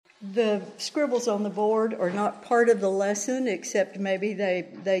The scribbles on the board are not part of the lesson, except maybe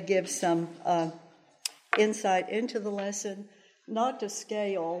they give some insight into the lesson, not to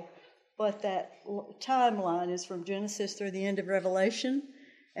scale, but that timeline is from Genesis through the end of Revelation,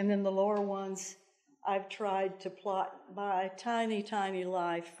 and then the lower ones I've tried to plot my tiny, tiny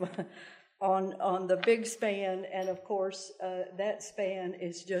life on the big span, and of course that span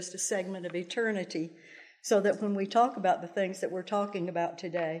is just a segment of eternity, so that when we talk about the things that we're talking about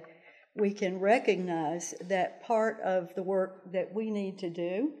today, we can recognize that part of the work that we need to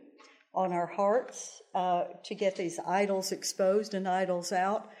do on our hearts to get these idols exposed and idols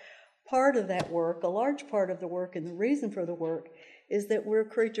out, part of that work, a large part of the work, and the reason for the work, is that we're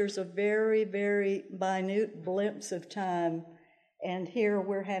creatures of very, very minute blimps of time, and here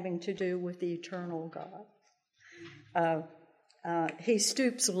we're having to do with the eternal God. He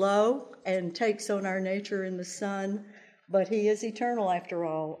stoops low and takes on our nature in the Son, but he is eternal after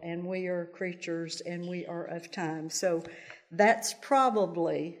all, and we are creatures and we are of time. So that's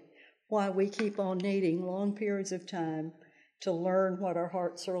probably why we keep on needing long periods of time to learn what our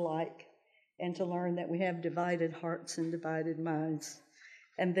hearts are like and to learn that we have divided hearts and divided minds.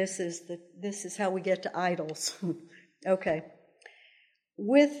 And this is how we get to idols. Okay.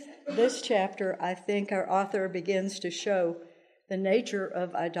 With this chapter, I think our author begins to show the nature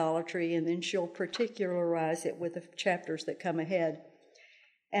of idolatry, and then she'll particularize it with the chapters that come ahead.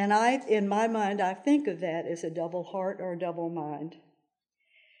 And in my mind, I think of that as a double heart or a double mind.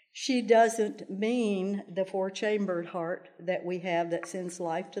 She doesn't mean the four-chambered heart that we have that sends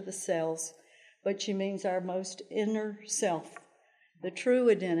life to the cells, but she means our most inner self, the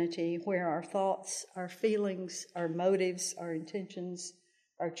true identity where our thoughts, our feelings, our motives, our intentions,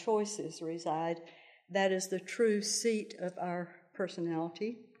 our choices reside. That is the true seat of our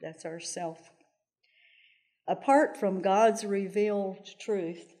personality. That's our self. Apart from God's revealed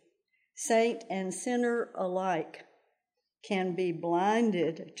truth, saint and sinner alike can be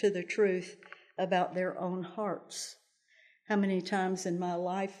blinded to the truth about their own hearts. How many times in my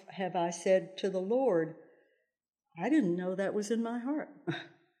life have I said to the Lord, I didn't know that was in my heart,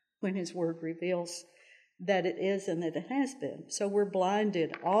 when his word reveals that it is and that it has been. So we're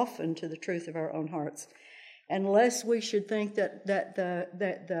blinded often to the truth of our own hearts. Unless we should think that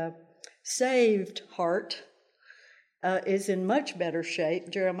the saved heart is in much better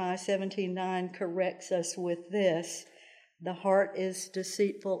shape, Jeremiah 17:9 corrects us with this: the heart is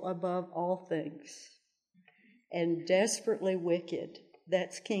deceitful above all things and desperately wicked.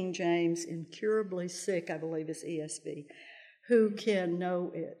 That's King James. Incurably sick, I believe, is ESV. Who can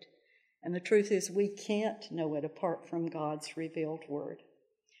know it? And the truth is, we can't know it apart from God's revealed word.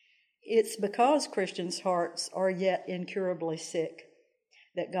 It's because Christians' hearts are yet incurably sick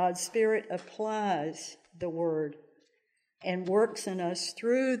that God's Spirit applies the word and works in us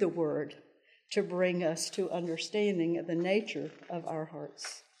through the word to bring us to understanding of the nature of our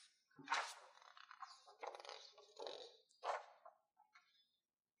hearts.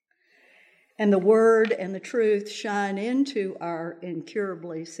 And the word and the truth shine into our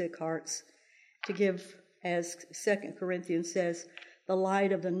incurably sick hearts to give, as 2 Corinthians says, the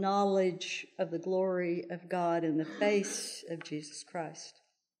light of the knowledge of the glory of God in the face of Jesus Christ.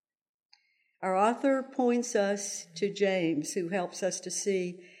 Our author points us to James, who helps us to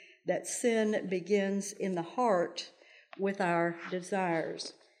see that sin begins in the heart with our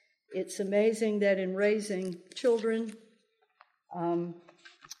desires. It's amazing that in raising children,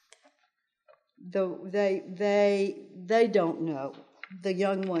 though they don't know, the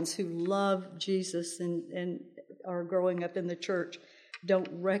young ones who love Jesus and are growing up in the church don't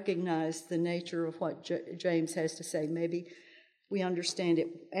recognize the nature of what James has to say. Maybe we understand it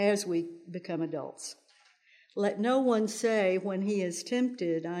as we become adults. Let no one say when he is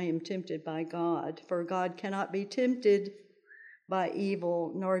tempted, I am tempted by God, for God cannot be tempted by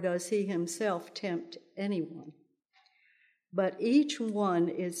evil, nor does he himself tempt anyone. But each one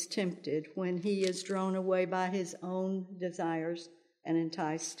is tempted when he is drawn away by his own desires and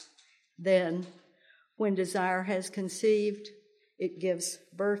enticed. Then, when desire has conceived, it gives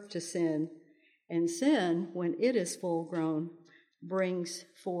birth to sin, and sin, when it is full grown, brings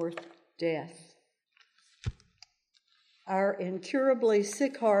forth death. Our incurably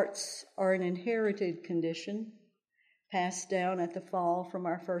sick hearts are an inherited condition passed down at the fall from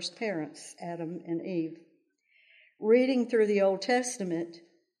our first parents, Adam and Eve. Reading through the Old Testament,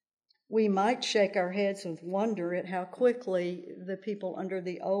 we might shake our heads with wonder at how quickly the people under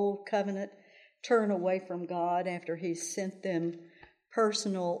the Old Covenant turn away from God after he sent them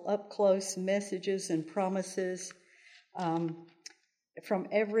personal, up-close messages and promises from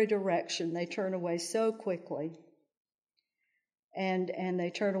every direction. They turn away so quickly. and they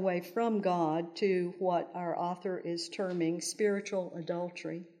turn away from God to what our author is terming spiritual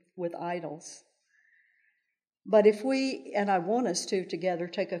adultery with idols. But if we, and I want us to together,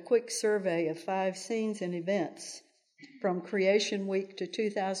 take a quick survey of 5 scenes and events from Creation Week to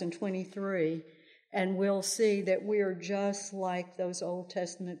 2023, and we'll see that we are just like those Old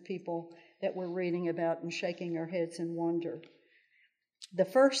Testament people that we're reading about and shaking our heads in wonder. The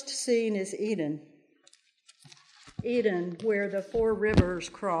first scene is Eden. Eden, where the 4 rivers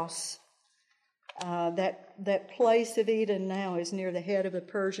cross. That place of Eden now is near the head of the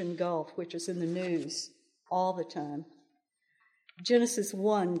Persian Gulf, which is in the news all the time. Genesis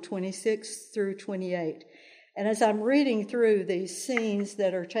 1:26 through 28. And as I'm reading through these scenes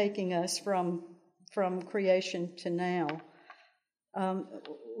that are taking us from creation to now,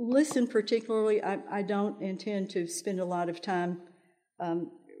 listen particularly. I don't intend to spend a lot of time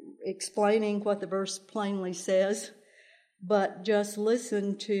explaining what the verse plainly says, but just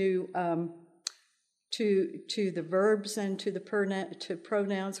listen to the verbs and to the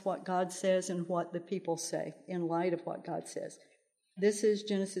pronouns, what God says and what the people say in light of what God says. This is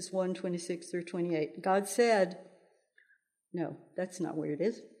Genesis 1:26 through 28. God said, no, that's not where it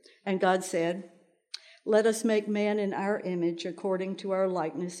is. And God said, "Let us make man in our image according to our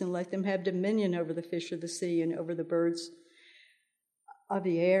likeness, and let them have dominion over the fish of the sea and over the birds of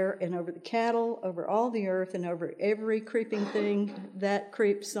the air and over the cattle, over all the earth and over every creeping thing that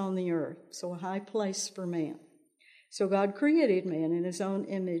creeps on the earth." So a high place for man. So God created man in his own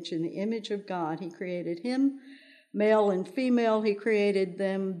image. In the image of God, he created him. Male and female, he created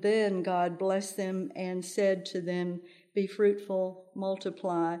them. Then God blessed them and said to them, "Be fruitful,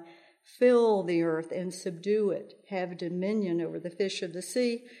 multiply, fill the earth and subdue it. Have dominion over the fish of the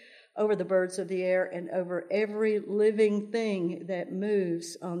sea, over the birds of the air, and over every living thing that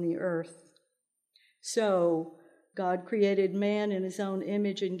moves on the earth." So God created man in his own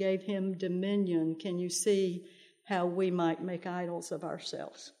image and gave him dominion. Can you see how we might make idols of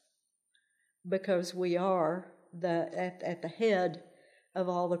ourselves? Because we are at the head of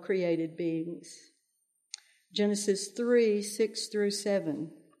all the created beings. Genesis 3:6 through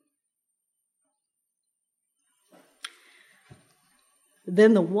 7.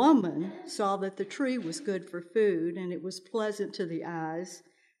 Then the woman saw that the tree was good for food, and it was pleasant to the eyes,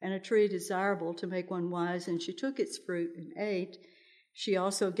 and a tree desirable to make one wise, and she took its fruit and ate. She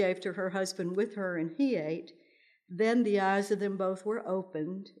also gave to her husband with her, and he ate. Then the eyes of them both were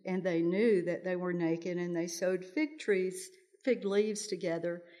opened, and they knew that they were naked, and they sewed fig leaves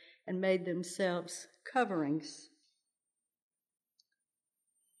together, and made themselves coverings.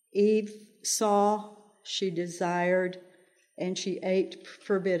 Eve saw, she desired, and she ate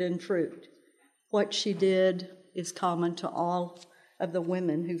forbidden fruit. What she did is common to all of the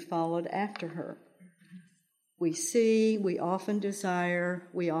women who followed after her. We see, we often desire,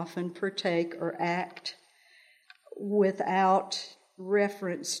 we often partake or act without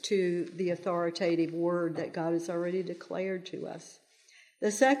reference to the authoritative word that God has already declared to us.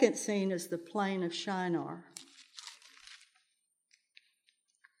 The second scene is the plain of Shinar.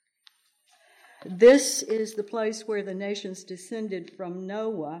 This is the place where the nations descended from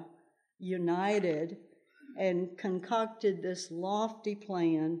Noah, united, and concocted this lofty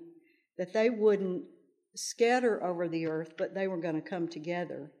plan that they wouldn't scatter over the earth, but they were going to come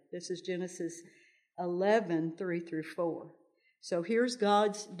together. This is Genesis 11, 3 through 4. So here's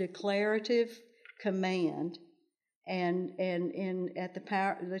God's declarative command, and at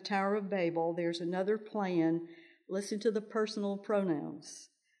the Tower of Babel, there's another plan. Listen to the personal pronouns.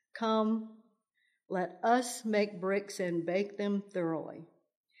 Come, let us make bricks and bake them thoroughly.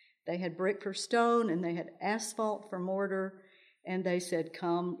 They had brick for stone, and they had asphalt for mortar, and they said,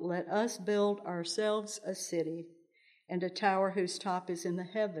 "Come, let us build ourselves a city, and a tower whose top is in the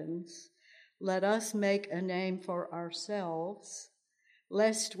heavens. Let us make a name for ourselves,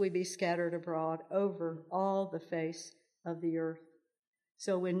 lest we be scattered abroad over all the face of the earth."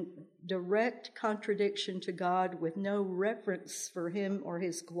 So in direct contradiction to God, with no reference for him or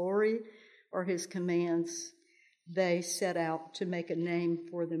his glory or his commands, they set out to make a name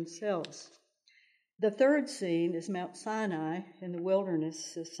for themselves. The third scene is Mount Sinai in the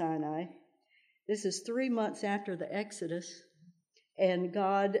wilderness of Sinai. This is 3 months after the Exodus, and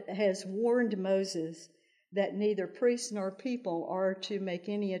God has warned Moses that neither priests nor people are to make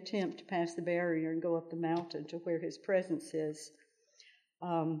any attempt to pass the barrier and go up the mountain to where his presence is.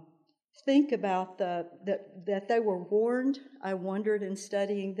 Think about that they were warned. I wondered in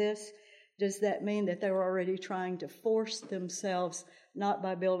studying this, does that mean that they were already trying to force themselves, not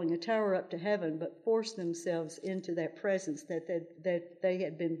by building a tower up to heaven, but force themselves into that presence that they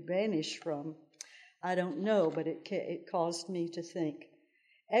had been banished from? I don't know, but it caused me to think.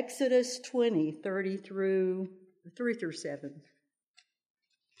 Exodus 20, 3 through 7.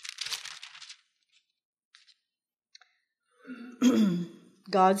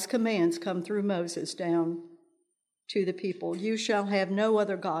 God's commands come through Moses down to the people. You shall have no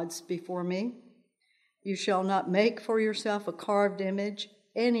other gods before me. You shall not make for yourself a carved image,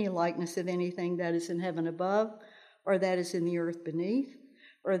 any likeness of anything that is in heaven above, or that is in the earth beneath,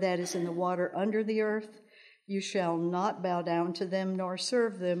 or that is in the water under the earth. You shall not bow down to them nor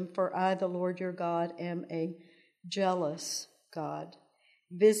serve them, for I, the Lord your God, am a jealous God,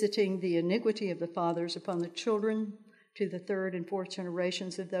 visiting the iniquity of the fathers upon the children to the third and fourth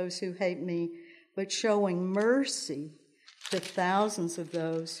generations of those who hate me, but showing mercy to thousands of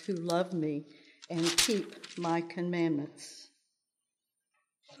those who love me and keep my commandments.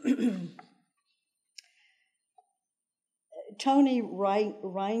 Tony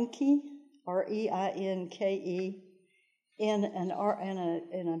Reinke, Reinke, in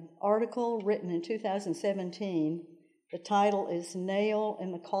an article written in 2017, the title is Nail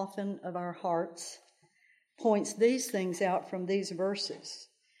in the Coffin of Our Hearts, points these things out from these verses.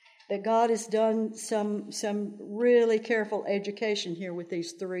 That God has done some really careful education here with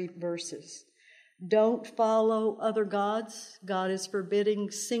these 3 verses. Don't follow other gods. God is forbidding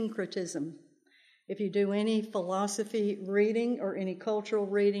syncretism. If you do any philosophy reading or any cultural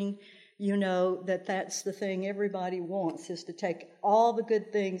reading, you know that that's the thing everybody wants, is to take all the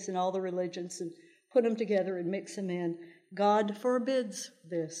good things in all the religions and put them together and mix them in. God forbids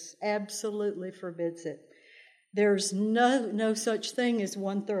this, absolutely forbids it. There's no such thing as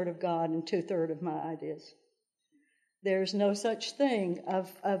 1/3 of God and 2/3 of my ideas. There's no such thing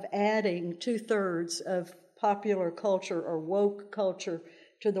of adding 2/3 of popular culture or woke culture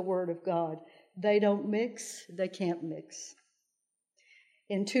to the Word of God. They don't mix, they can't mix.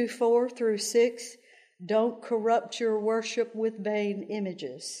 In 2:4 through 6, don't corrupt your worship with vain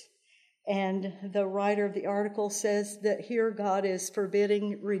images. And the writer of the article says that here God is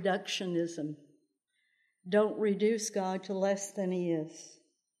forbidding reductionism. Don't reduce God to less than he is.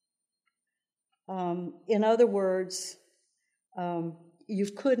 In other words,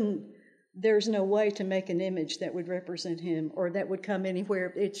 there's no way to make an image that would represent him or that would come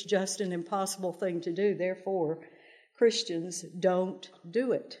anywhere. It's just an impossible thing to do. Therefore, Christians don't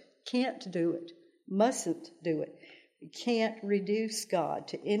do it, can't do it, mustn't do it. We can't reduce God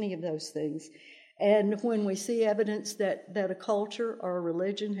to any of those things. And when we see evidence that a culture or a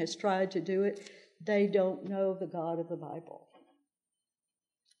religion has tried to do it, they don't know the God of the Bible.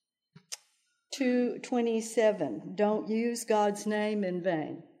 2:27, don't use God's name in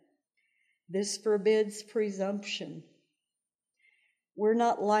vain. This forbids presumption. We're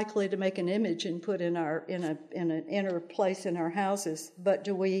not likely to make an image and put in an inner place in our houses, but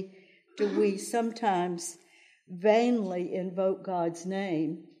do we sometimes vainly invoke God's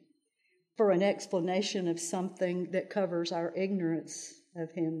name for an explanation of something that covers our ignorance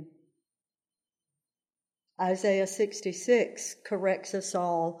of him? Isaiah 66 corrects us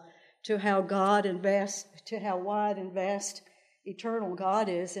all to how wide and vast eternal God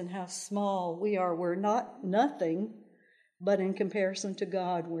is and how small we are. We're not nothing, but in comparison to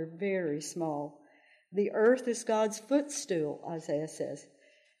God, we're very small. The earth is God's footstool, Isaiah says.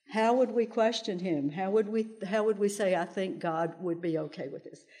 How would we question him? How would we say, I think God would be okay with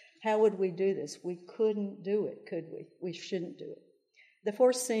this? How would we do this? We couldn't do it, could we? We shouldn't do it. The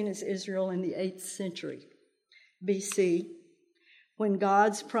 4th scene is Israel in the 8th century BC, when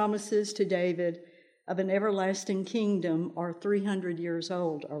God's promises to David of an everlasting kingdom are 300 years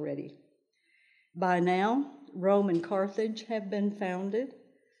old already. By now, Rome and Carthage have been founded.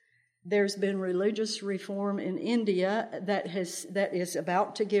 There's been religious reform in India that is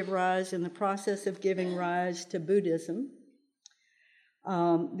about to give rise, in the process of giving rise, to Buddhism.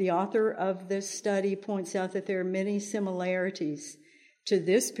 The author of this study points out that there are many similarities to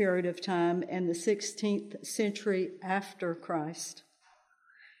this period of time and the 16th century after Christ.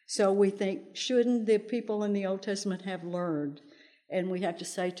 So we think, shouldn't the people in the Old Testament have learned? And we have to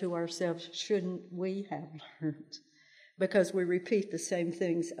say to ourselves, shouldn't we have learned? Because we repeat the same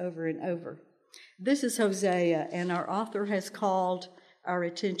things over and over. This is Hosea, and our author has called our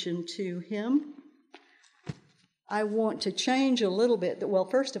attention to him. I want to change a little bit. Well,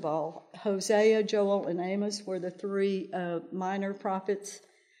 first of all, Hosea, Joel, and Amos were the 3 minor prophets.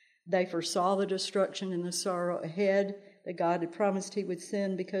 They foresaw the destruction and the sorrow ahead that God had promised he would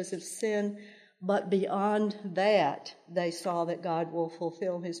send because of sin. But beyond that, they saw that God will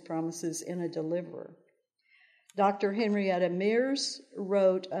fulfill his promises in a deliverer. Dr. Henrietta Mears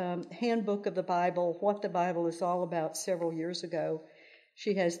wrote a handbook of the Bible, What the Bible is All About, several years ago.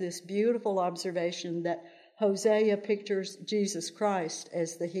 she has this beautiful observation that Hosea pictures Jesus Christ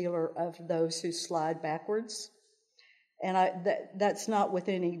as the healer of those who slide backwards. And that's not with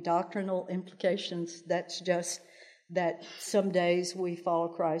any doctrinal implications. That's just that some days we follow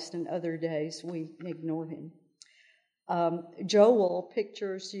Christ and other days we ignore him. Joel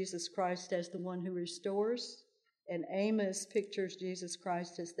pictures Jesus Christ as the one who restores, and Amos pictures Jesus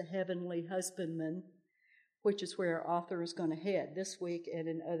Christ as the heavenly husbandman, which is where our author is going to head this week and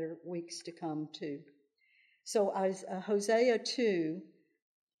in other weeks to come too. So Hosea 2,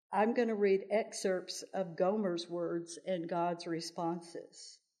 I'm going to read excerpts of Gomer's words and God's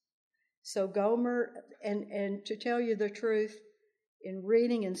responses. So Gomer, and to tell you the truth, in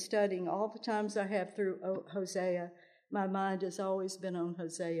reading and studying all the times I have through Hosea, my mind has always been on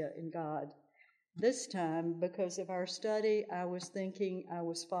Hosea and God. This time, because of our study, I was thinking I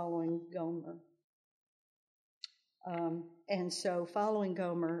was following Gomer. And so following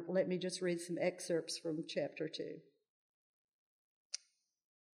Gomer, let me just read some excerpts from chapter 2.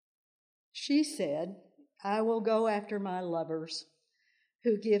 She said, I will go after my lovers,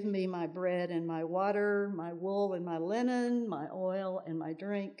 who give me my bread and my water, my wool and my linen, my oil and my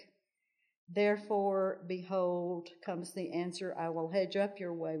drink. Therefore, behold, comes the answer, I will hedge up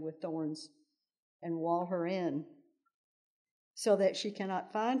your way with thorns and wall her in, so that she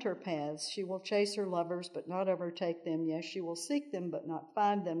cannot find her paths. She will chase her lovers, but not overtake them. Yes, she will seek them, but not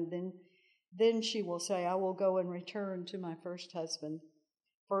find them. Then she will say, I will go and return to my first husband,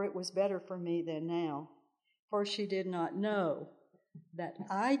 for it was better for me than now. For she did not know that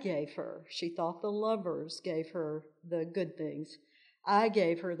I gave her. She thought the lovers gave her the good things. I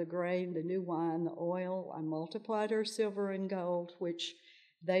gave her the grain, the new wine, the oil. I multiplied her silver and gold, which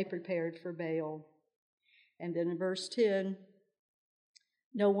they prepared for Baal. And then in verse 10,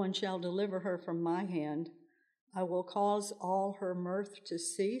 no one shall deliver her from my hand. I will cause all her mirth to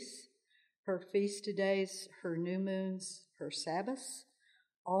cease, her feast days, her new moons, her Sabbaths,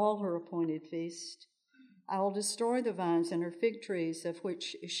 all her appointed feast. I will destroy the vines and her fig trees, of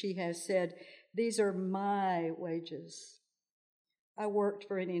which she has said, these are my wages. I worked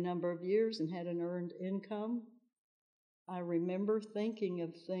for any number of years and had an earned income. I remember thinking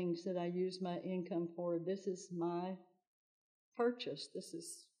of things that I used my income for. This is my purchase. This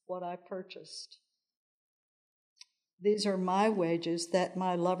is what I purchased. These are my wages that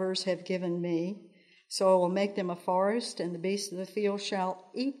my lovers have given me. So I will make them a forest, and the beasts of the field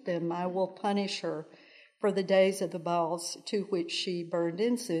shall eat them. I will punish her for the days of the Baals to which she burned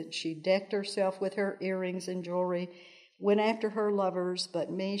incense. She decked herself with her earrings and jewelry, went after her lovers,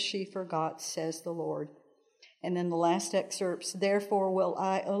 but me she forgot, says the Lord. And then the last excerpts, therefore will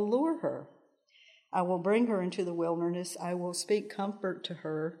I allure her. I will bring her into the wilderness. I will speak comfort to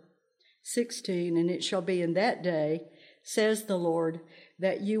her. 16, and it shall be in that day, says the Lord,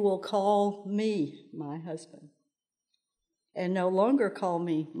 that you will call me my husband, and no longer call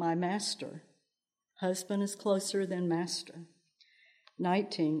me my master. Husband is closer than master.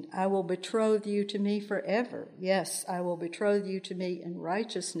 19, I will betroth you to me forever. Yes, I will betroth you to me in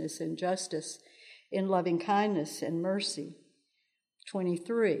righteousness and justice, in loving kindness and mercy.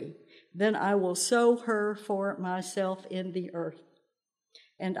 23, then I will sow her for myself in the earth,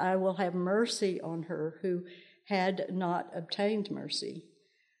 and I will have mercy on her who had not obtained mercy.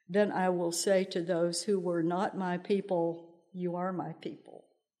 Then I will say to those who were not my people, you are my people.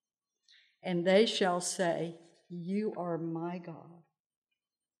 And they shall say, you are my God.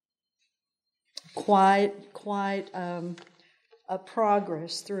 Quite a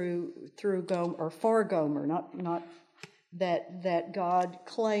progress through Gomer, or for Gomer, not that God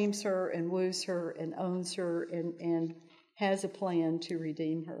claims her and woos her and owns her and has a plan to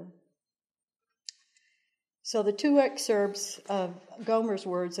redeem her. So the two excerpts of Gomer's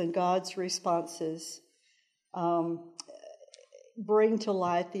words and God's responses bring to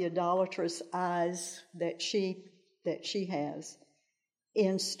light the idolatrous eyes that she has,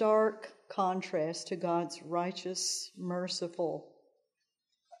 in stark contrast to God's righteous, merciful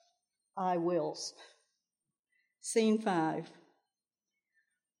I wills. Scene 5.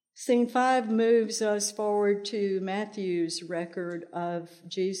 Scene 5 moves us forward to Matthew's record of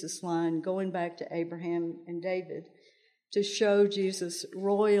Jesus' line, going back to Abraham and David, to show Jesus'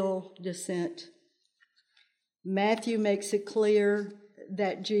 royal descent. Matthew makes it clear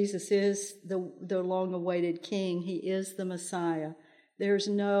that Jesus is the long-awaited King. He is the Messiah. There's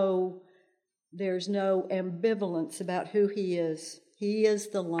no ambivalence about who he is. He is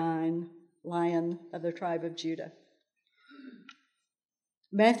the Lion of the tribe of Judah.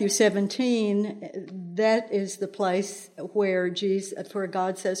 Matthew 17, that is the place where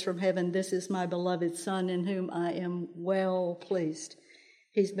God says from heaven, this is my beloved Son in whom I am well pleased.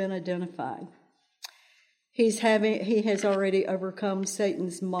 He's been identified. He has already overcome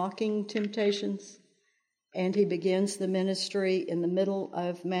Satan's mocking temptations, and he begins the ministry in the middle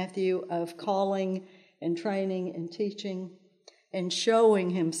of Matthew of calling and training and teaching and showing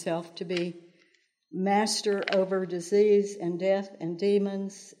himself to be master over disease and death and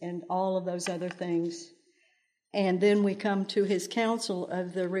demons and all of those other things. And then we come to his counsel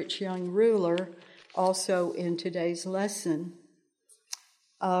of the rich young ruler, also in today's lesson.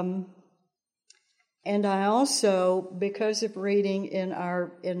 And I also, because of reading in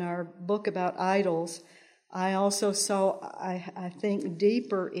our book about idols, I also saw, I think,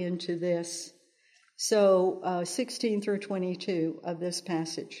 deeper into this. So 16 through 22 of this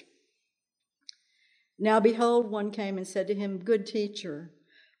passage. Now behold, one came and said to him, Good teacher,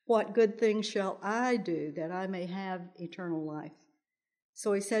 what good thing shall I do that I may have eternal life?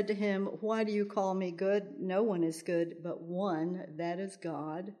 So he said to him, Why do you call me good? No one is good but one, that is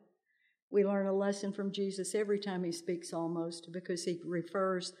God. We learn a lesson from Jesus every time he speaks almost, because he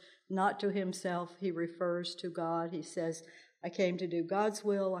refers not to himself, he refers to God. He says, I came to do God's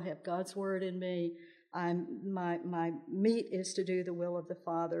will, I have God's word in me. My meat is to do the will of the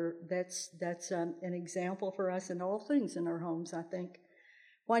Father. That's an example for us in all things in our homes, I think.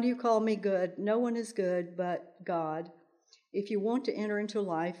 Why do you call me good? No one is good but God. If you want to enter into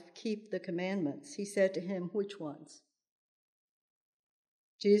life, keep the commandments. He said to him, Which ones?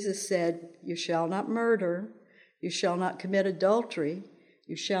 Jesus said, You shall not murder, you shall not commit adultery,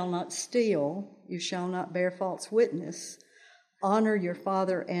 you shall not steal, you shall not bear false witness, honor your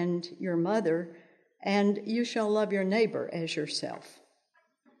father and your mother, and you shall love your neighbor as yourself.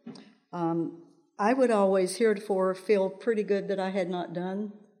 I would always heretofore feel pretty good that I had not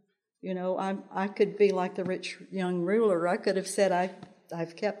done. You know, I could be like the rich young ruler. I could have said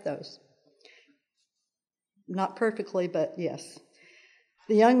I've kept those. Not perfectly, but yes.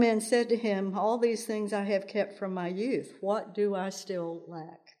 The young man said to him, All these things I have kept from my youth. What do I still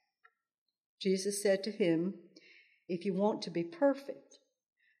lack? Jesus said to him, If you want to be perfect,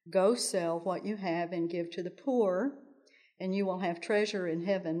 go sell what you have and give to the poor, and you will have treasure in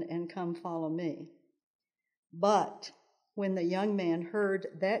heaven, and come follow me. But when the young man heard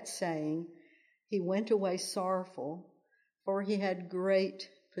that saying, he went away sorrowful, for he had great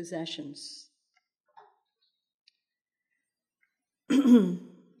possessions.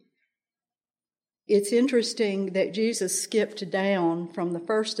 It's interesting that Jesus skipped down from the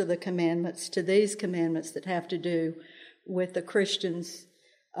first of the commandments to these commandments that have to do with the Christians,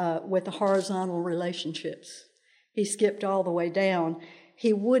 with the horizontal relationships. He skipped all the way down.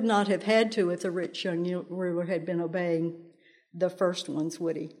 He would not have had to if the rich young ruler had been obeying the first ones,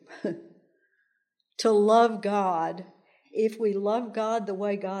 would he? To love God. If we love God the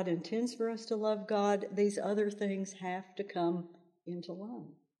way God intends for us to love God, these other things have to come into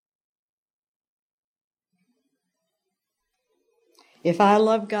line. If I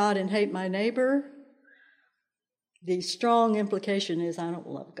love God and hate my neighbor, the strong implication is I don't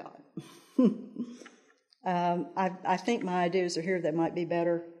love God. I think my ideas are here that might be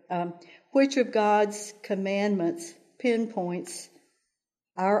better. Which of God's commandments pinpoints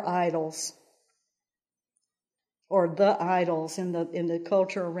our idols, or the idols in the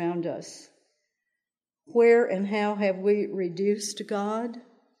culture around us? Where and how have we reduced God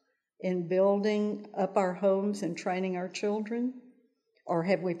in building up our homes and training our children? Or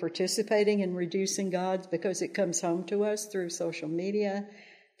have we participating in reducing God because it comes home to us through social media,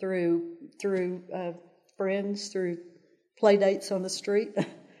 through friends, through play dates on the street?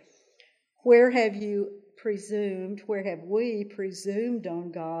 Where have we presumed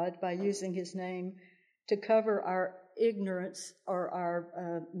on God by using his name to cover our ignorance or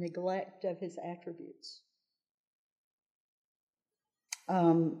our neglect of his attributes?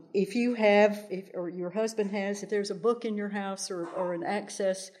 If your husband has, if there's a book in your house or an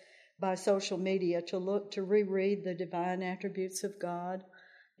access by social media to reread the divine attributes of God,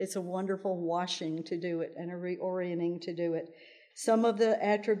 it's a wonderful washing to do it and a reorienting to do it. Some of the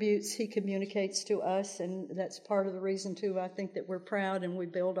attributes he communicates to us, and that's part of the reason too, I think, that we're proud and we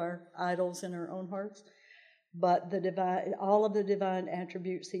build our idols in our own hearts. But all of the divine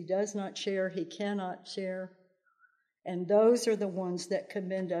attributes he does not share, he cannot share. And those are the ones that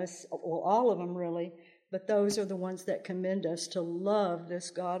commend us, well, all of them really, but those are the ones that commend us to love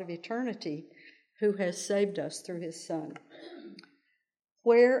this God of eternity who has saved us through his Son.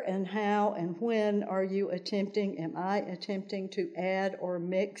 Where and how and when am I attempting to add or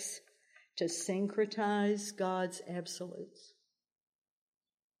mix to syncretize God's absolutes?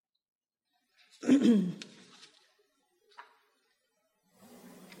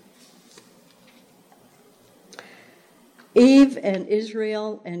 Eve and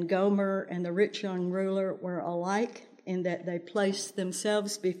Israel and Gomer and the rich young ruler were alike in that they placed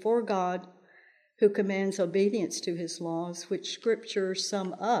themselves before God, who commands obedience to his laws, which scriptures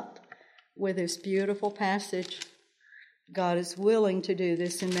sum up with this beautiful passage. God is willing to do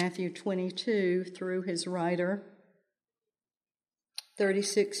this in Matthew 22 through his writer,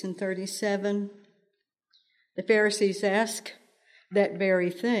 36 and 37. The Pharisees ask that very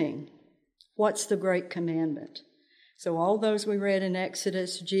thing. What's the great commandment? So all those we read in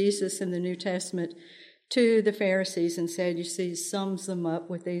Exodus, Jesus in the New Testament to the Pharisees and Sadducees sums them up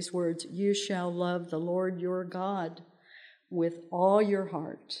with these words: you shall love the Lord your God with all your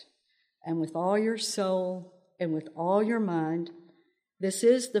heart and with all your soul and with all your mind. This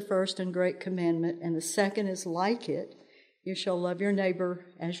is the first and great commandment, and the second is like it. You shall love your neighbor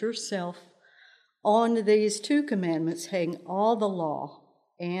as yourself. On these two commandments hang all the law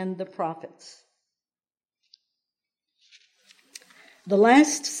and the prophets. The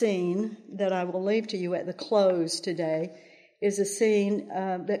last scene that I will leave to you at the close today is a scene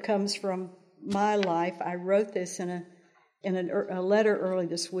that comes from my life. I wrote this in a letter early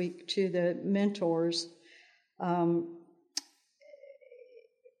this week to the mentors, and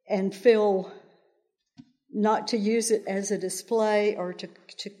feel not to use it as a display or to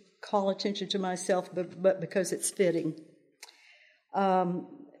call attention to myself, but because it's fitting. In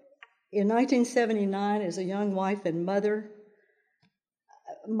 1979, as a young wife and mother,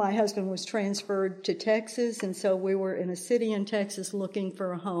 my husband was transferred to Texas, and so we were in a city in Texas looking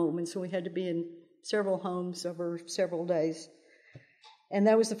for a home, and so we had to be in several homes over several days. And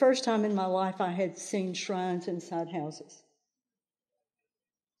that was the first time in my life I had seen shrines inside houses.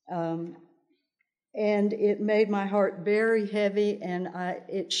 And it made my heart very heavy, and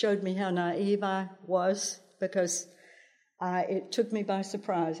it showed me how naive I was, because it took me by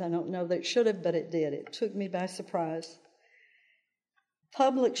surprise. I don't know that it should have, but it did. It took me by surprise.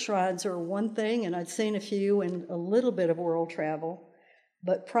 Public shrines are one thing, and I'd seen a few in a little bit of world travel,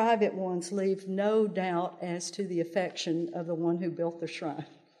 but private ones leave no doubt as to the affection of the one who built the shrine.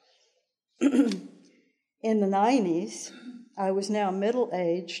 In the 90s, I was now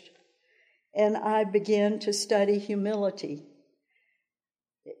middle-aged, and I began to study humility.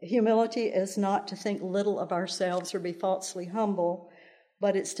 Humility is not to think little of ourselves or be falsely humble,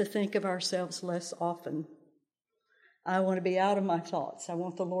 but it's to think of ourselves less often. I want to be out of my thoughts. I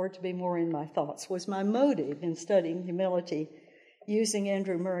want the Lord to be more in my thoughts, was my motive in studying humility using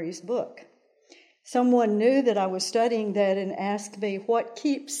Andrew Murray's book. Someone knew that I was studying that and asked me, what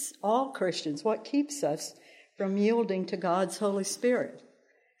keeps all Christians, what keeps us from yielding to God's Holy Spirit?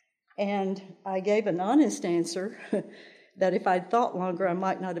 And I gave an honest answer that if I'd thought longer, I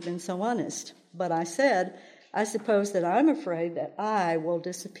might not have been so honest. But I said, I suppose that I'm afraid that I will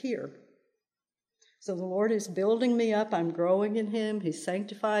disappear. So the Lord is building me up. I'm growing in Him. He's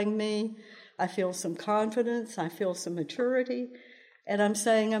sanctifying me. I feel some confidence. I feel some maturity. And I'm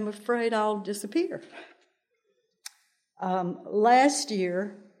saying I'm afraid I'll disappear. Last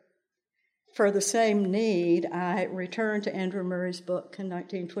year, for the same need, I returned to Andrew Murray's book in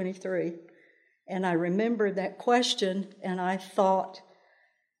 1923. And I remembered that question, and I thought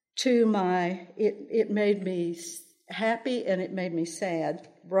it made me happy and it made me sad,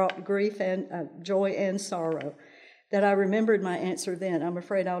 brought grief and joy and sorrow, that I remembered my answer then. I'm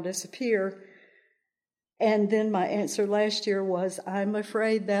afraid I'll disappear. And then my answer last year was, I'm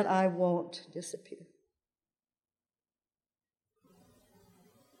afraid that I won't disappear.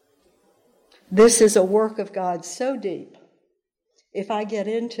 This is a work of God so deep. If I get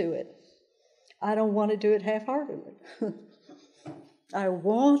into it, I don't want to do it half-heartedly. I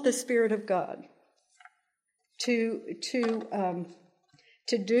want the Spirit of God to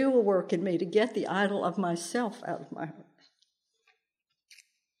do a work in me, to get the idol of myself out of my heart.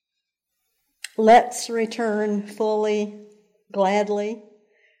 Let's return fully, gladly,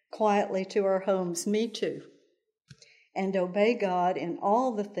 quietly to our homes, me too, and obey God in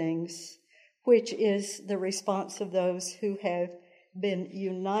all the things, which is the response of those who have been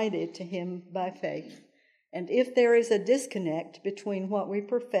united to Him by faith. And if there is a disconnect between what we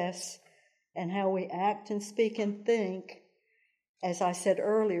profess and how we act and speak and think, as I said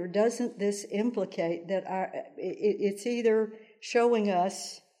earlier, doesn't this implicate that it's either showing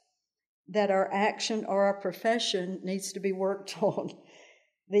us that our action or our profession needs to be worked on?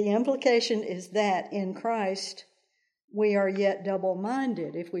 The implication is that in Christ we are yet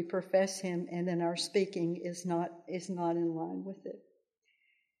double-minded if we profess Him and then our speaking is not in line with it.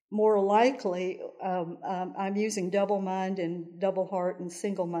 More likely, I'm using double mind and double heart and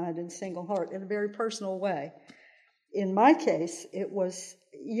single mind and single heart in a very personal way. In my case, it was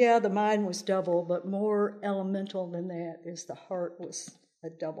the mind was double, but more elemental than that is the heart was a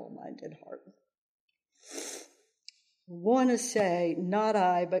double-minded heart. Want to say, not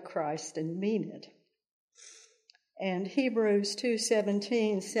I, but Christ, and mean it. And Hebrews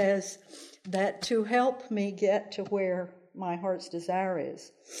 2:17 says that to help me get to where my heart's desire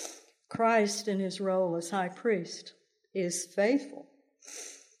is, Christ in his role as high priest is faithful.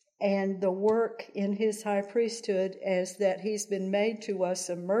 And the work in his high priesthood is that he's been made to us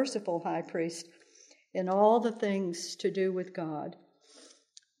a merciful high priest in all the things to do with God,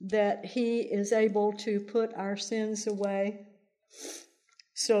 that he is able to put our sins away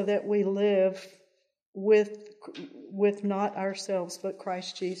so that we live with not ourselves, but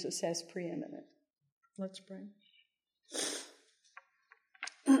Christ Jesus as preeminent. Let's pray.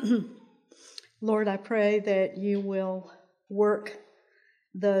 Lord, I pray that you will work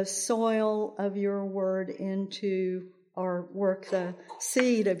the soil of your word into, or work the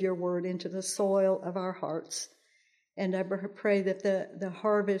seed of your word into the soil of our hearts. And I pray that the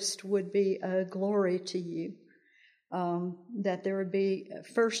harvest would be a glory to you, that there would be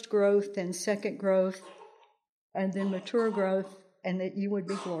first growth and second growth and then mature growth, and that you would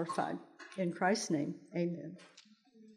be glorified. In Christ's name, amen.